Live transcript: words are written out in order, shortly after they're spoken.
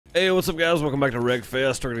Hey, what's up, guys? Welcome back to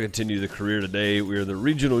Wreckfest. We're going to continue the career today. We're the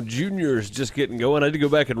regional juniors, just getting going. I had to go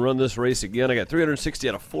back and run this race again. I got 360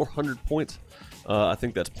 out of 400 points. I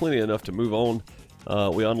think that's plenty enough to move on.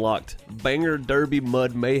 We unlocked Banger Derby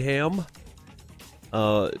Mud Mayhem,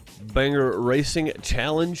 Banger Racing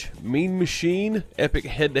Challenge, Mean Machine, Epic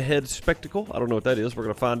Head-to-Head Spectacle. I don't know what that is. We're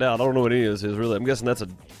going to find out. I don't know what any of this is, really. I'm guessing that's a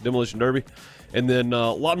demolition derby. And then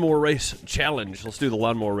Lawnmower Race Challenge. Let's do the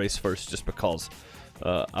Lawnmower Race first, just because.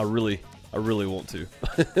 I really want to.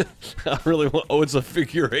 I really want. Oh, it's a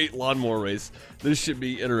figure 8 lawnmower race. This should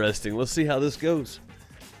be interesting. Let's see how this goes.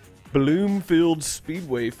 Bloomfield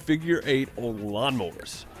Speedway figure 8 on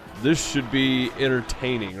lawnmowers. This should be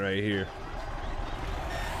entertaining right here.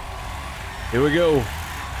 Here we go.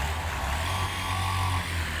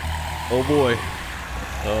 Oh boy.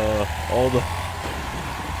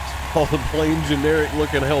 All the plain generic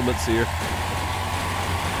looking helmets here.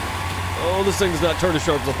 Oh, this thing's not turned as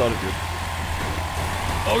sharp as I thought it did.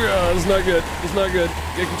 Oh god, it's not good. It's not good.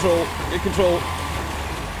 Get control. Get control.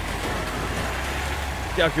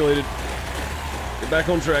 Calculated. Get back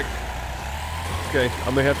on track. Okay,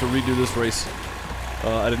 I may have to redo this race.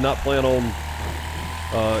 I did not plan on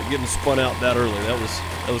getting spun out that early. That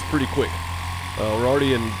was pretty quick. We're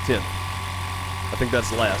already in 10th. I think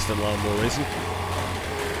that's last in lawnmower racing.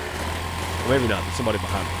 Or maybe not. There's somebody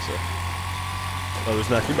behind me, so. Oh,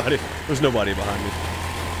 there's not anybody. There's nobody behind me.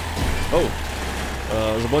 Oh,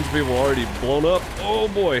 there's a bunch of people already blown up. Oh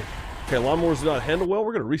boy. Okay, lawnmowers do not handle well.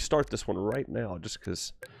 We're gonna restart this one right now, just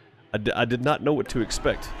because I did not know what to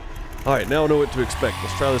expect. All right, now I know what to expect.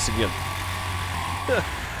 Let's try this again.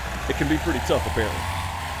 It can be pretty tough, apparently.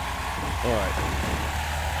 All right.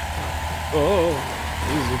 Oh,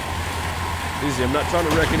 easy, easy. I'm not trying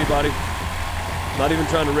to wreck anybody. I'm not even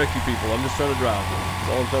trying to wreck you people. I'm just trying to drive.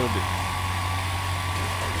 That's all I'm trying to do.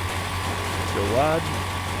 Go wide.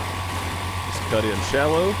 Just cut in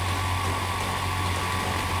shallow.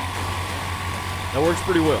 That works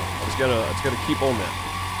pretty well. I just gotta keep on that.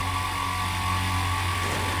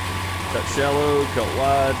 Cut shallow, cut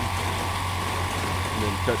wide, and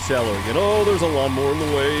then cut shallow again. Oh, there's a lawnmower in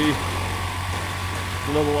the way.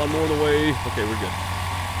 Another lawnmower in the way. Okay, we're good.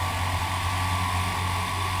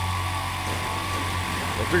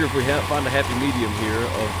 I figure if we find a happy medium here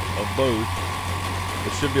of both, it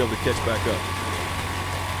should be able to catch back up.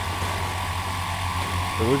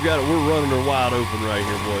 And we've got it, we're running her wide open right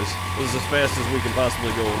here, boys. This is as fast as we can possibly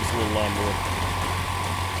go on this little lawnmower.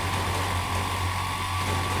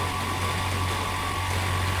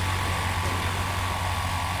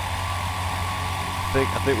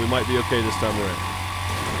 I think we might be okay this time around.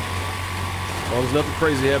 As long as nothing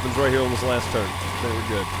crazy happens right here on this last turn. I think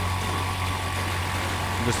we're good.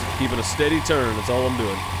 I'm just keeping a steady turn, that's all I'm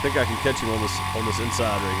doing. I think I can catch him on this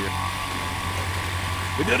inside right here.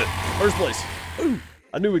 We did it! First place. Ooh,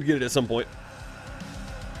 I knew we'd get it at some point.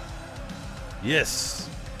 Yes!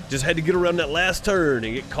 Just had to get around that last turn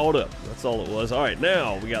and get caught up. That's all it was. Alright,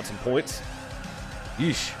 now we got some points.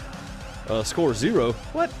 Yeesh. Score 0.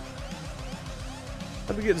 What?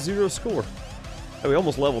 How'd we get 0 score? Oh, we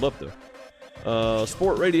almost leveled up though.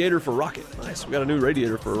 Sport radiator for rocket. Nice, we got a new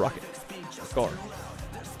radiator for a rocket. A car.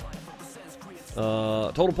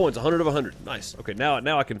 Total points, 100 of 100. Nice. Okay,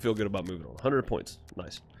 now I can feel good about moving on. 100 points.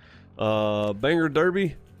 Nice. Banger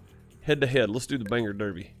Derby, head to head. Let's do the Banger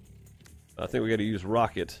Derby. I think we got to use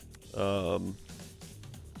rocket. You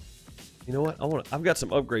know what? I've got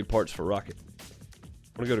some upgrade parts for rocket.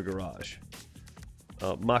 I want to go to garage.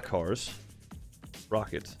 My cars.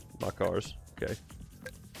 Rocket. My cars. Okay.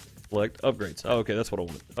 Select upgrades. Oh, okay, that's what I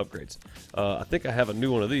wanted. Upgrades. I think I have a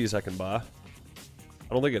new one of these I can buy.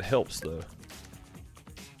 I don't think it helps though.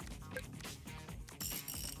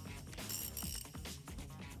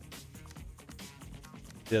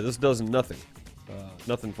 Yeah, this does nothing.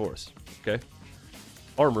 Nothing for us. Okay.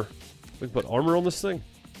 Armor. We can put armor on this thing.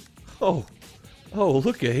 Oh,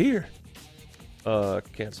 look at here.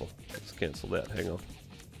 Cancel. Let's cancel that. Hang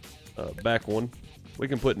on. Back one. We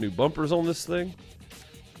can put new bumpers on this thing.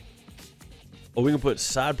 Oh, we can put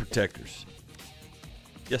side protectors.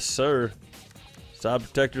 Yes, sir. Side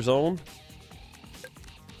protectors on.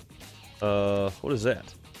 What is that?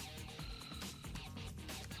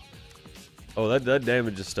 Oh, that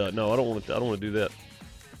damages stuff. No, I don't want to do that.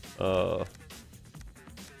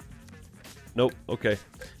 Nope. Okay.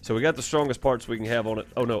 So we got the strongest parts we can have on it.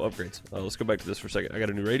 Oh no, upgrades. Let's go back to this for a second. I got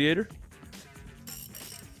a new radiator.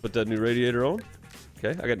 Put that new radiator on.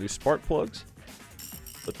 Okay. I got new spark plugs.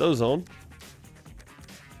 Put those on.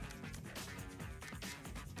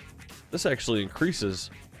 This actually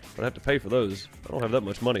increases, but I have to pay for those. I don't have that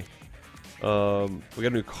much money. We got a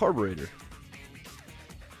new carburetor.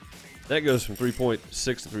 That goes from 3.6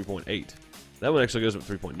 to 3.8. That one actually goes up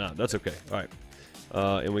to 3.9. That's okay. All right.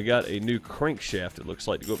 And we got a new crankshaft, it looks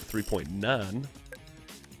like, to go up to 3.9.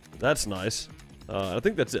 That's nice. I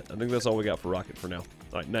think that's it. I think that's all we got for rocket for now.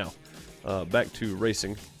 All right, now, back to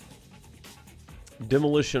racing.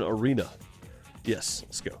 Demolition arena. Yes,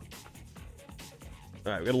 let's go.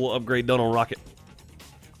 All right, we got a little upgrade done on rocket.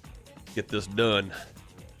 Get this done.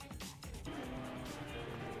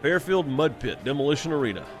 Fairfield Mud Pit, Demolition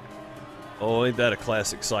Arena. Oh, ain't that a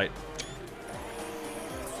classic sight.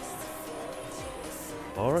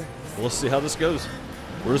 All right, well, let's see how this goes.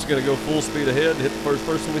 We're just gonna go full speed ahead and hit the first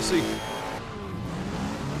person we see.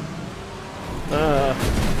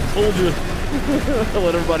 Told you. I'll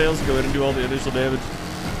let everybody else go in and do all the initial damage.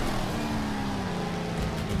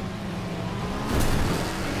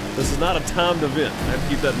 This is not a timed event. I have to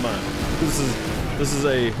keep that in mind. This is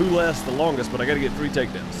a who lasts the longest, but I got to get 3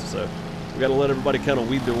 takedowns. So we got to let everybody kind of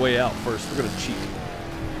weed their way out first. We're gonna cheat.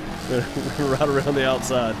 We're gonna ride around the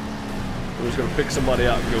outside. We're just gonna pick somebody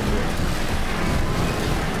out and go for it.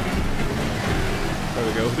 There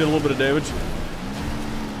we go. Did a little bit of damage.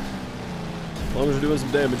 As long as we're doing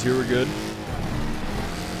some damage here, we're good.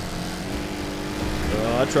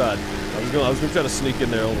 I tried. I was gonna try to sneak in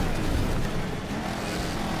there.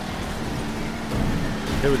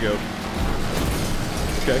 Here we go.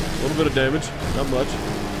 Okay, a little bit of damage, not much.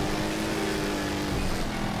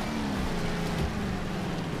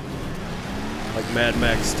 Like Mad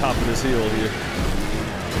Max topping his heel here.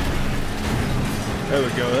 There we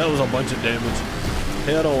go. That was a bunch of damage.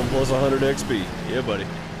 Head on plus 100 XP. Yeah, buddy.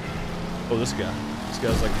 Oh, this guy. This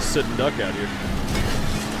guy's like a sitting duck out here.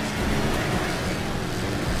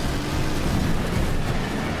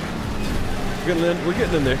 We're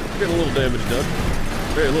getting in there. We're getting a little damage done.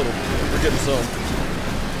 Very little. We're getting some.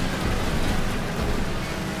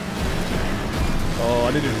 Oh,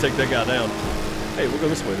 I needed to take that guy down. Hey, we'll go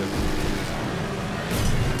this way then.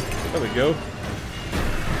 There we go.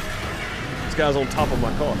 This guy's on top of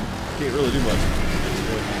my car. Can't really do much.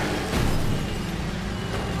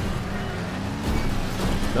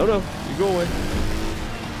 No, you go away.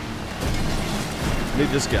 I need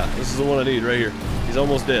this guy. This is the one I need right here. He's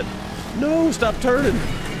almost dead. No, stop turning.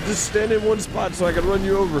 Just stand in one spot so I can run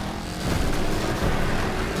you over.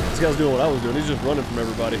 This guy's doing what I was doing. He's just running from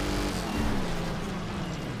everybody.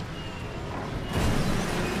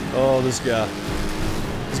 Oh, this guy.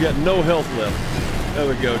 He's got no health left. There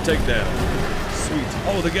we go. Take down. Sweet.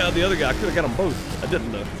 Oh, the other guy. I could have got them both. I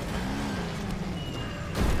didn't though.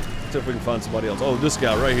 See if we can find somebody else. Oh, this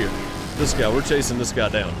guy right here. This guy. We're chasing this guy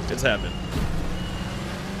down. It's happening.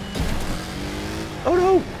 Oh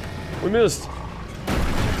no! We missed.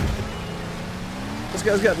 This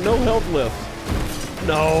guy's got no health left.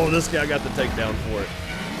 No, this guy got the takedown for it.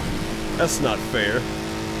 That's not fair.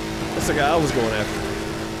 That's the guy I was going after.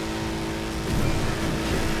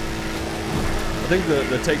 I think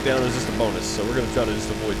the takedown is just a bonus, so we're going to try to just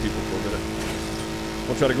avoid people for a minute.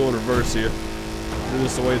 We'll try to go in reverse here. Do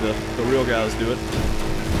this the way the real guys do it.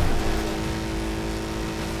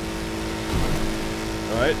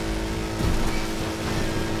 Alright.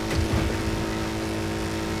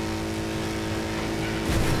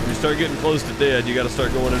 When you start getting close to dead, you got to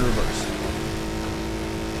start going in reverse.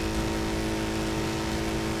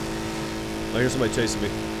 I hear somebody chasing me.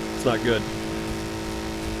 It's not good.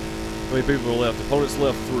 How many people are left? Opponents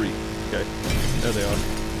left 3. Okay. There they are.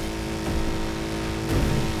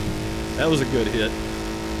 That was a good hit.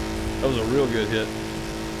 That was a real good hit.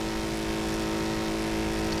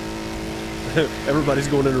 Everybody's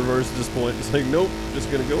going in reverse at this point. It's like, nope,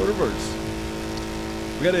 just gonna go in reverse.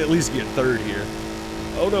 We gotta at least get 3rd here.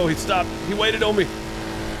 Oh no, he stopped. He waited on me.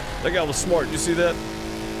 That guy was smart. You see that?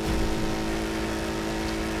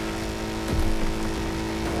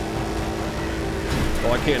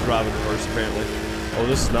 Oh, I can't drive in reverse apparently. Oh,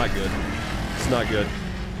 this is not good. It's not good.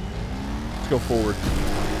 Let's go forward.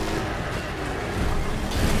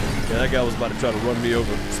 Yeah, that guy was about to try to run me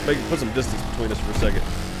over. Let's put some distance between us for a second.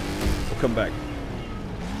 We'll come back.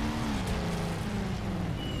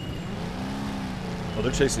 Oh,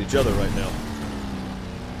 they're chasing each other right now.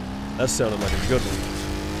 That sounded like a good one.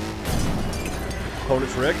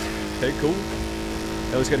 Opponent's wrecked. Okay, cool.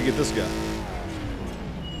 Now we just gotta get this guy.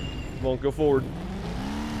 Come on, go forward.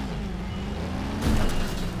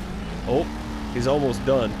 Oh, he's almost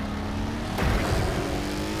done.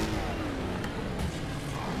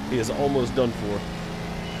 He is almost done for.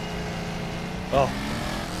 Oh,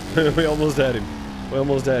 we almost had him. We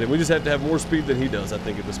almost had him. We just have to have more speed than he does, I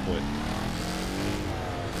think, at this point.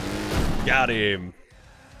 Got him.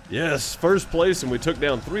 Yes, 1st place, and we took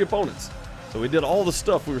down 3 opponents. So we did all the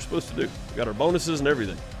stuff we were supposed to do. We got our bonuses and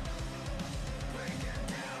everything.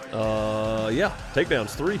 Yeah,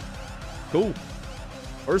 takedowns 3. Cool.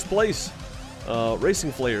 First place.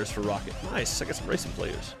 Racing flares for Rocket. Nice. I got some racing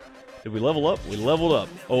flares. Did we level up? We leveled up.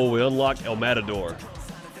 Oh, we unlocked El Matador.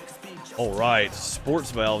 All right,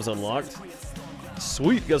 sports valves unlocked.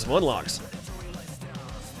 Sweet, got some unlocks.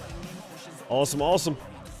 Awesome, awesome.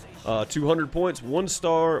 200 points, 1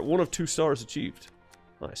 star, 1 of 2 stars achieved.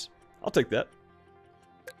 Nice. I'll take that.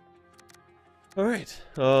 All right,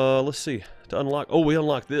 let's see. To unlock, oh, we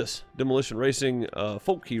unlocked this. Demolition Racing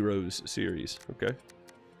Folk Heroes series. Okay.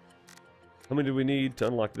 How many do we need to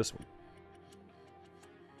unlock this one?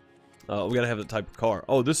 We gotta have the type of car.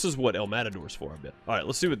 Oh, this is what El Matador's for, I bet. All right,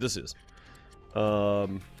 let's see what this is.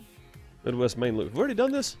 Midwest Main Loop. Have we already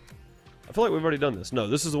done this? I feel like we've already done this. No,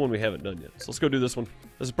 this is the one we haven't done yet. So let's go do this one.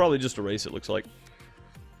 This is probably just a race, it looks like.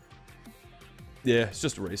 Yeah, it's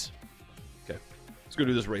just a race. Okay, let's go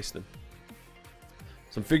do this race then.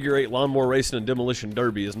 Some figure 8 lawnmower racing and demolition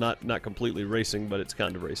derby is not completely racing, but it's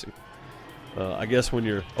kind of racing. I guess when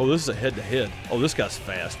you're... Oh, this is a head-to-head. Oh, this guy's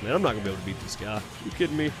fast, man. I'm not going to be able to beat this guy. You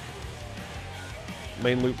kidding me?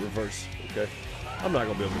 Main loop reverse. Okay. I'm not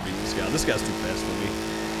going to be able to beat this guy. This guy's too fast for me.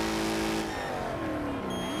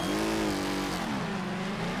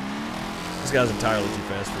 This guy's entirely too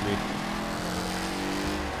fast for me.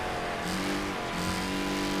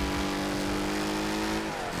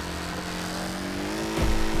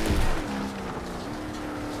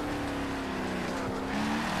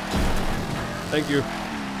 Thank you.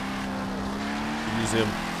 Use him.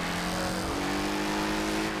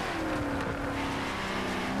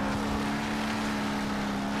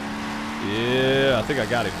 Yeah, I think I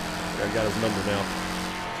got him. I got his number now.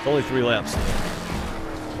 Only 3 laps.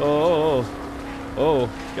 Oh,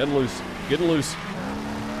 getting loose. Getting loose.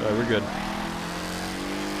 Alright, we're good.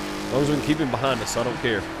 As long as we can keep him behind us, I don't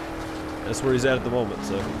care. That's where he's at the moment,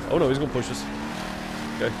 so. Oh no, he's gonna push us.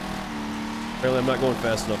 Okay. Apparently I'm not going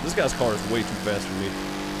fast enough. This guy's car is way too fast for me.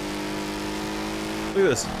 Look at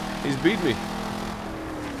this. He's beat me.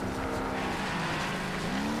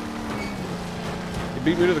 He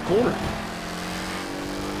beat me to the corner.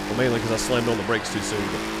 Well, mainly because I slammed on the brakes too soon.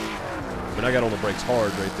 But, I mean, I got on the brakes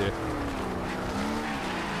hard right there.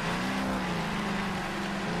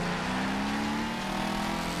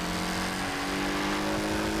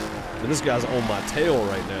 And this guy's on my tail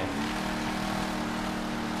right now.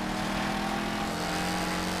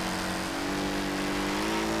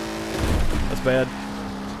 That's bad.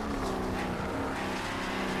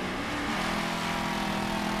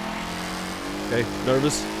 Okay,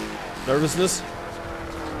 nervousness.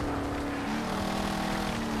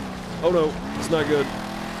 Oh no, it's not good.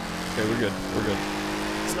 Okay, we're good.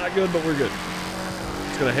 It's not good, but we're good.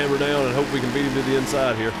 Just gonna hammer down and hope we can beat him to the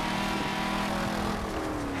inside here.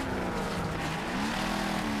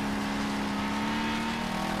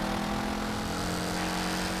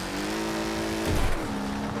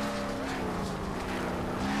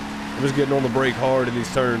 I'm just getting on the brake hard in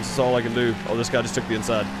these turns. That's all I can do. Oh, this guy just took the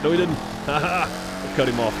inside. No, he didn't. Haha. Cut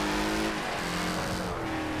him off.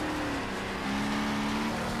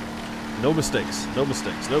 No mistakes. No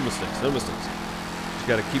mistakes. No mistakes. No mistakes. Just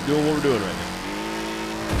gotta keep doing what we're doing right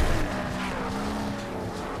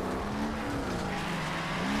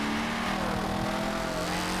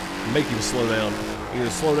now. Make him slow down. Either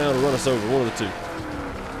slow down or run us over. One of the two.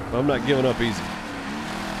 But I'm not giving up easy.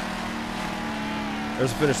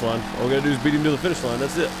 There's the finish line. All we gotta do is beat him to the finish line.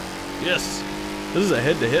 That's it. Yes. This is a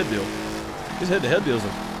head-to-head deal. These head-to-head deals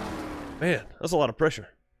are... Man, that's a lot of pressure.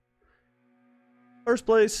 First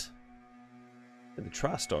place. And the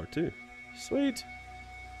TriStar, too. Sweet.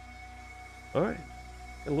 Alright.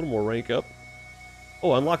 Got a little more rank up.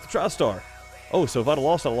 Oh, I unlocked the TriStar. Oh, so if I'd have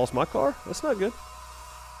lost, I'd have lost my car? That's not good.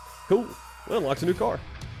 Cool. We unlocked a new car.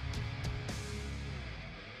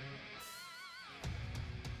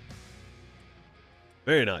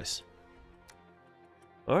 Very nice.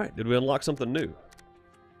 Alright, did we unlock something new?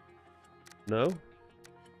 No?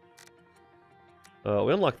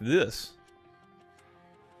 We unlocked this.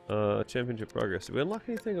 Championship progress. Did we unlock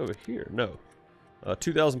anything over here? No.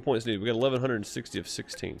 2,000 points needed. We got 1,160 of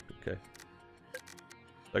 16. Okay.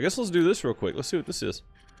 I guess let's do this real quick. Let's see what this is.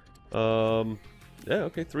 Yeah,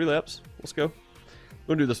 okay. 3 laps. Let's go.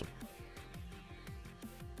 We're gonna do this one.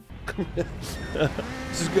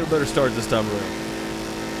 Let's just get a better start this time around.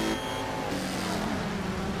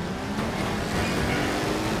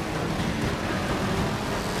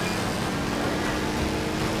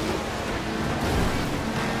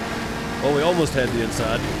 Well, we almost had the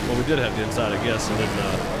inside. Well, we did have the inside, I guess, and then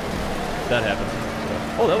that happened.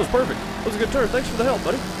 Oh, that was perfect. That was a good turn. Thanks for the help,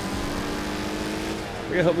 buddy.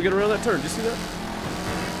 You gotta help me get around that turn. Did you see that?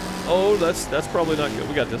 Oh, that's probably not good.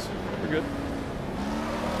 We got this. We're good.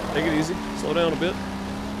 Take it easy. Slow down a bit.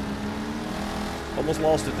 Almost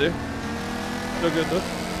lost it there. Still good though.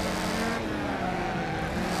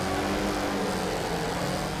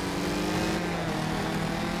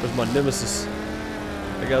 There's my nemesis.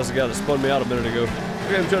 That guy's the guy that spun me out a minute ago.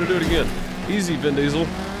 Okay, I'm trying to do it again. Easy, Vin Diesel.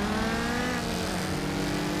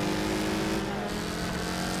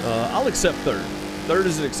 I'll accept third. Third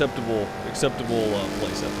is an acceptable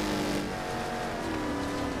place, I think.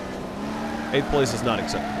 8th place is not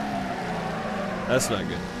acceptable. That's not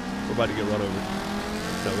good. We're about to get run over.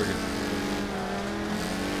 No, we're good.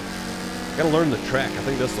 Gotta learn the track. I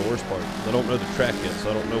think that's the worst part. I don't know the track yet, so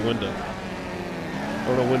I don't know when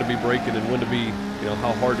to be braking and when to be, you know,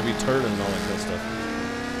 how hard to be turning and all that kind of stuff.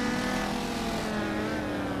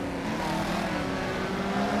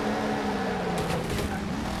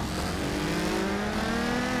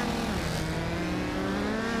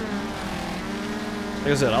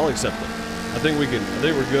 Like I said, I'll accept it. I think we're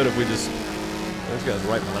good if we just... This guy's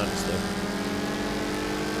right behind us, though.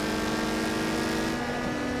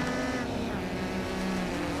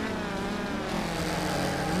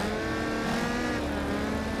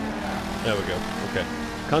 There we go. Okay.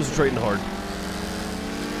 Concentrating hard.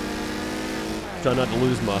 Try not to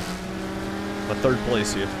lose my 3rd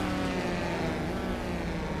place here.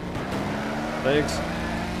 Thanks.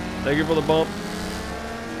 Thank you for the bump.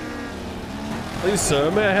 Please,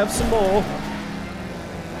 sir, may I have some more?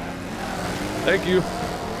 Thank you.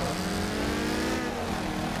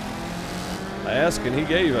 I asked and he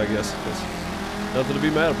gave, I guess. There's nothing to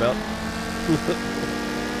be mad about.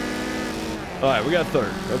 Alright, we got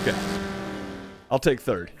 3rd. Okay. I'll take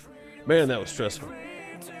 3rd. Man, that was stressful.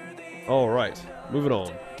 Alright, moving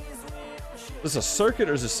on. Is this a circuit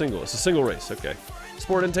or is it a single? It's a single race, okay.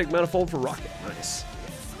 Sport intake manifold for rocket. Nice.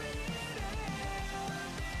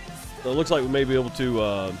 So it looks like we may be able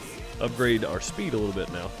to upgrade our speed a little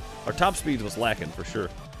bit now. Our top speed was lacking for sure.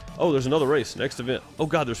 Oh, there's another race. Next event. Oh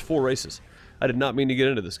god, there's 4 races. I did not mean to get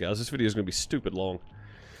into this, guys. This video is going to be stupid long.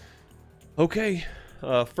 Okay.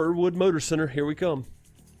 Furwood Motor Center. Here we come.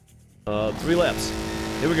 3 laps.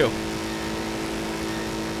 Here we go.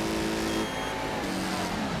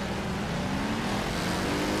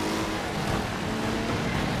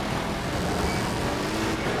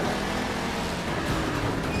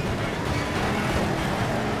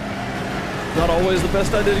 Not always the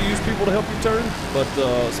best idea to use people to help you turn, but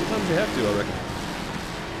sometimes you have to, I reckon.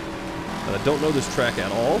 And I don't know this track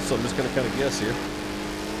at all, so I'm just gonna kind of guess here.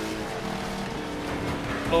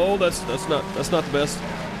 Oh, that's not the best.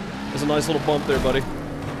 There's a nice little bump there, buddy. There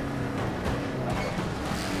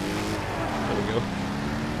we go.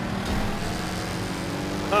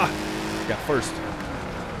 Ah, got first.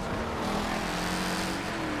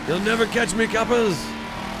 You'll never catch me, coppers.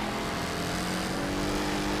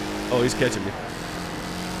 Oh, he's catching me.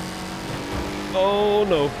 Oh,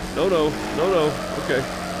 no. No, no. No, no. Okay.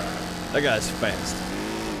 That guy's fast.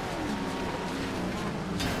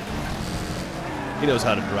 He knows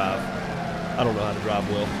how to drive. I don't know how to drive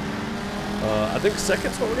well. I think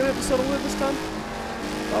second's what we're going to have to settle with this time.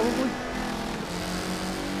 Probably.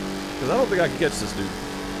 Because I don't think I can catch this dude.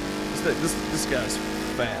 This guy's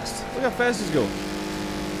fast. Look how fast he's going.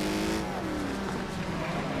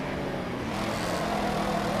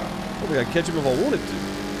 I don't think I can catch him if I wanted to.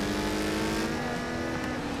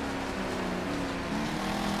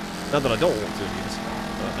 Not that I don't want to, I guess.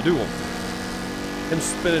 I do want to. Him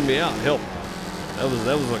spinning me out helped. That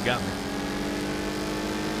was what got me.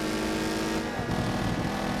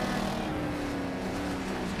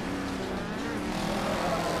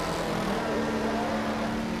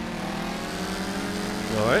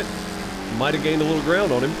 Alright. Might have gained a little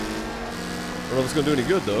ground on him. I don't know if it's going to do any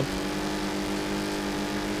good, though.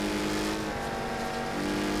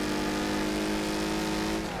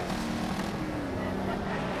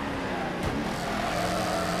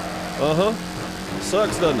 Uh-huh.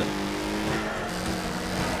 Sucks, doesn't it?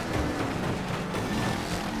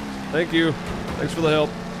 Thank you. Thanks for the help.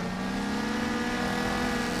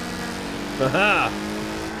 Aha!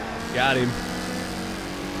 Got him.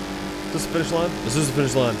 Is this the finish line? This is the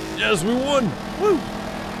finish line. Yes, we won! Woo!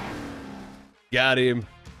 Got him.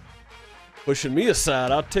 Pushing me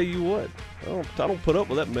aside, I'll tell you what. I don't put up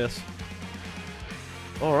with that mess.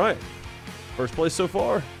 Alright. First place so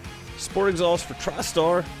far. Sport exhaust for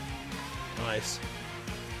TriStar. Nice.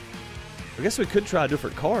 I guess we could try a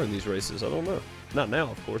different car in these races. I don't know. Not now,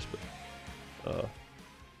 of course, but I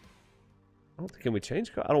don't think, can we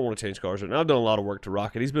change cars? I don't want to change cars right now. I've done a lot of work to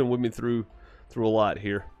Rocket. He's been with me through a lot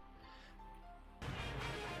here.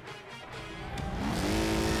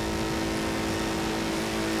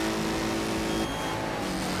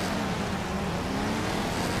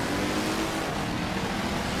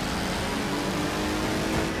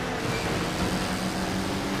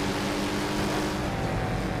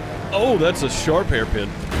 Oh, that's a sharp hairpin.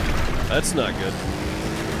 That's not good.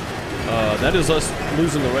 That is us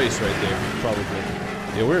losing the race right there, probably.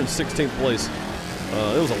 Yeah, we're in 16th place.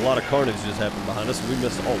 There was a lot of carnage just happened behind us, and we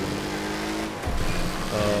missed all of it.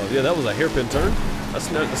 Yeah, that was a hairpin turn. That's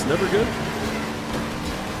never good.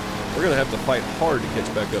 We're gonna have to fight hard to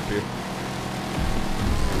catch back up here.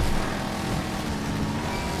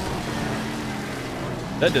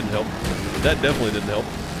 That didn't help. That definitely didn't help.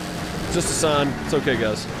 Just a sign. It's okay,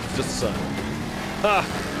 guys. Just a sign. Ha!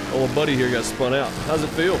 Old buddy here got spun out. How's it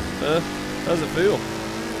feel? Huh? How's it feel?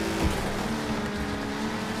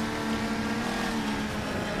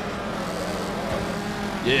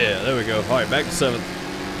 Yeah, there we go. All right, back to 7th.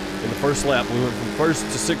 In the first lap, we went from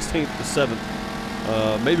 1st to 16th to 7th.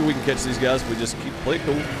 Maybe we can catch these guys if we just play it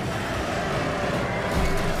cool.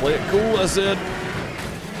 Play it cool, I said.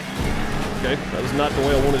 Okay, that was not the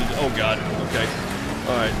way I wanted to. Oh, God. Okay.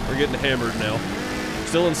 All right, we're getting hammered now.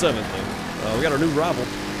 Still in 7th, though. We got our new rival.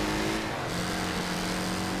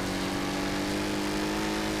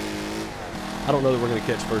 I don't know that we're going to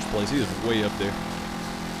catch first place. He is way up there.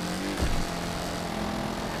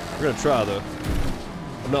 We're going to try, though.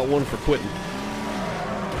 I'm not one for quitting.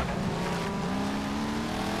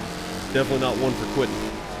 Definitely not one for quitting.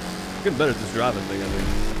 I'm getting better at this driving thing, I think.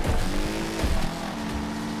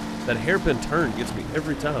 That hairpin turn gets me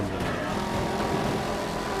every time, though.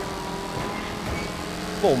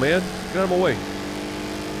 Come on, man. Get out of my way.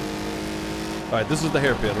 Alright, this is the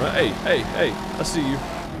hairpin, right? Hey, hey, hey. I see you.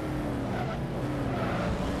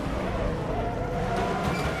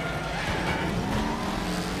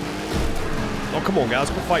 Oh, come on,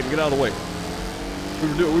 guys. We're fighting. Get out of the way.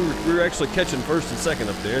 We were actually catching 1st and 2nd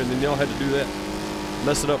up there, and then y'all had to do that.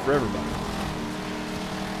 Mess it up for everybody.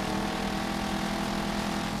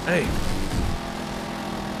 Hey.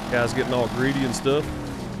 Guys getting all greedy and stuff.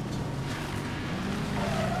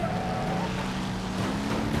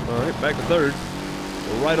 Alright, back to 3rd.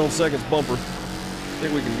 We're right on 2nd's bumper. I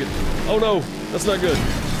think we can get... Oh no! That's not good.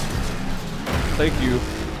 Thank you.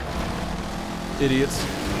 Idiots.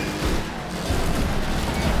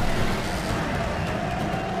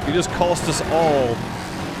 You just cost us all.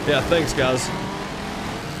 Yeah, thanks, guys.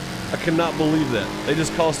 I cannot believe that. They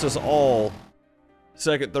just cost us all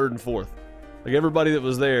 2nd, 3rd, and 4th. Like, everybody that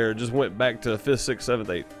was there just went back to 5th, 6th, 7th,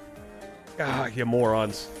 8th. God, you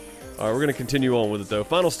morons. Alright, we're going to continue on with it, though.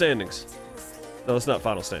 Final standings. No, it's not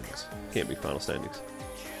final standings. Can't be final standings.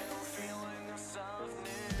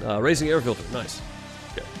 Racing air filter. Nice.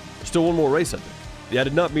 Okay. There's still one more race, I think. Yeah, I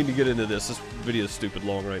did not mean to get into this. This video is stupid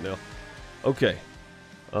long right now. Okay.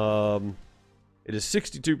 It is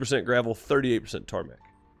 62% gravel, 38% tarmac.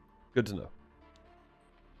 Good to know.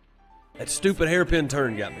 That stupid hairpin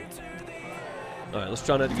turn got me. Alright, let's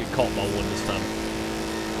try not to get caught by one this time.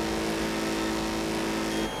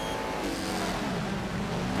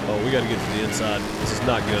 Oh, we gotta get to the inside. This is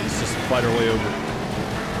not good. Let's just fight our way over.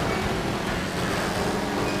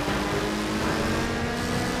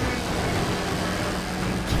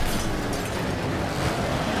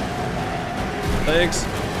 Thanks.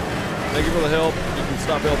 Thank you for the help. You can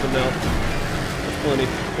stop helping now. That's plenty.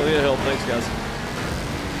 Plenty of help. Thanks, guys.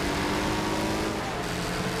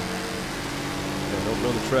 I don't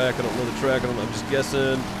know the track. I don't know the track. I'm just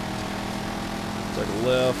guessing. It's like a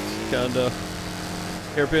left, kinda.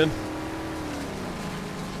 Hairpin.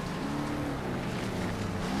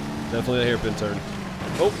 Definitely a hairpin turn.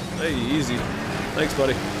 Oh, hey, easy. Thanks,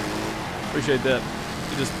 buddy. Appreciate that.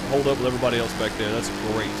 You just hold up with everybody else back there. That's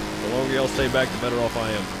great. The longer y'all stay back, the better off I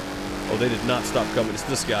am. Oh, they did not stop coming. It's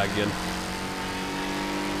this guy again.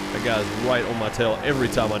 That guy's right on my tail every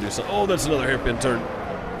time I do something. Oh, that's another hairpin turn.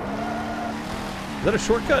 Is that a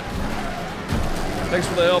shortcut? Thanks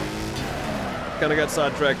for the help. Kind of got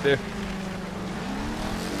sidetracked there.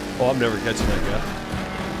 Oh, I'm never catching that guy.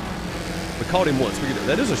 We caught him once.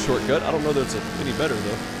 That is a shortcut. I don't know that it's any better,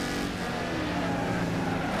 though.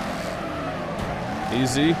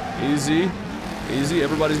 Easy, easy, easy.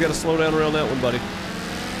 Everybody's got to slow down around that one, buddy.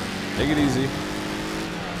 Take it easy.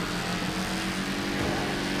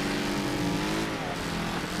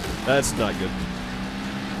 That's not good.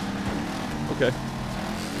 Okay.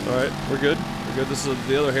 Alright, we're good. We're good. This is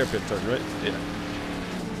the other hairpin turn, right? Yeah.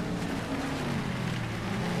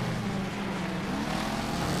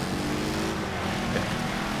 Okay.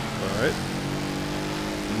 Alright.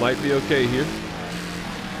 Might be okay here.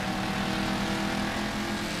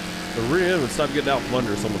 The rear end would stop getting out from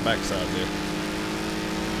under us on the backside there.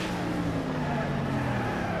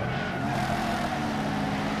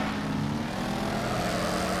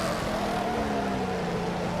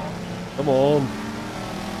 Come on.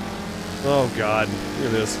 Oh, God. Look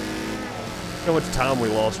at this. How much time we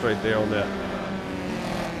lost right there on that.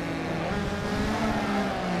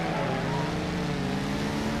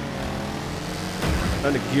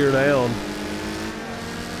 Trying to gear down.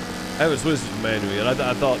 I haven't switched to manual yet.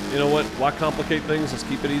 I thought, you know what? Why complicate things? Let's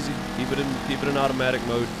keep it easy. Keep it in automatic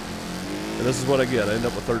mode. And this is what I get. I end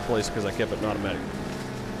up with third place because I kept it in automatic.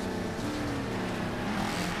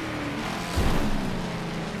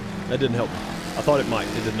 That didn't help me. I thought it might.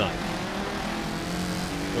 It did not.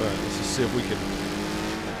 Alright, let's just see if we can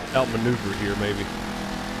outmaneuver here, maybe.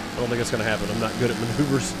 I don't think that's going to happen. I'm not good at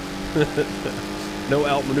maneuvers. No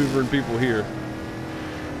outmaneuvering people here.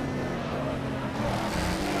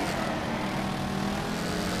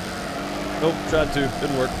 Nope, tried to.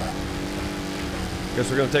 Didn't work. Guess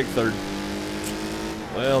we're going to take third.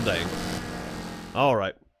 Well, dang.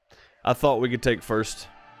 Alright. I thought we could take first.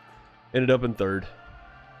 Ended up in third.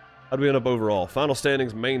 How'd we end up overall? Final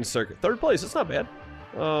standings, main circuit. Third place, that's not bad.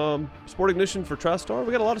 Sport ignition for TriStar.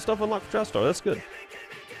 We got a lot of stuff unlocked for TriStar. That's good.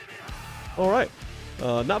 Alright.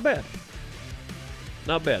 Not bad.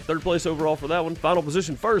 Not bad. Third place overall for that one. Final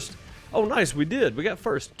position first. Oh, nice. We did. We got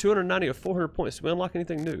first. 290 of 400 points. Did we unlock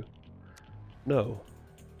anything new? No.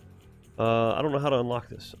 I don't know how to unlock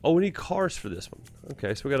this. Oh, we need cars for this one.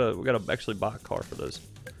 Okay, so we gotta actually buy a car for those.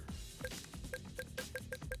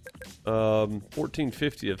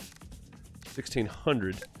 1450 of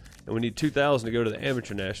 1600, and we need 2000 to go to the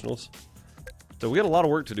amateur nationals. So we got a lot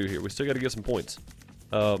of work to do here. We still got to get some points.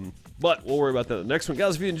 But we'll worry about that in the next one,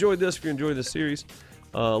 guys. If you enjoyed this, if you enjoyed this series,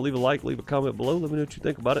 leave a like, leave a comment below. Let me know what you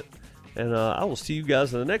think about it, and I will see you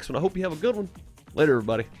guys in the next one. I hope you have a good one. Later,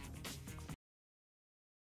 everybody.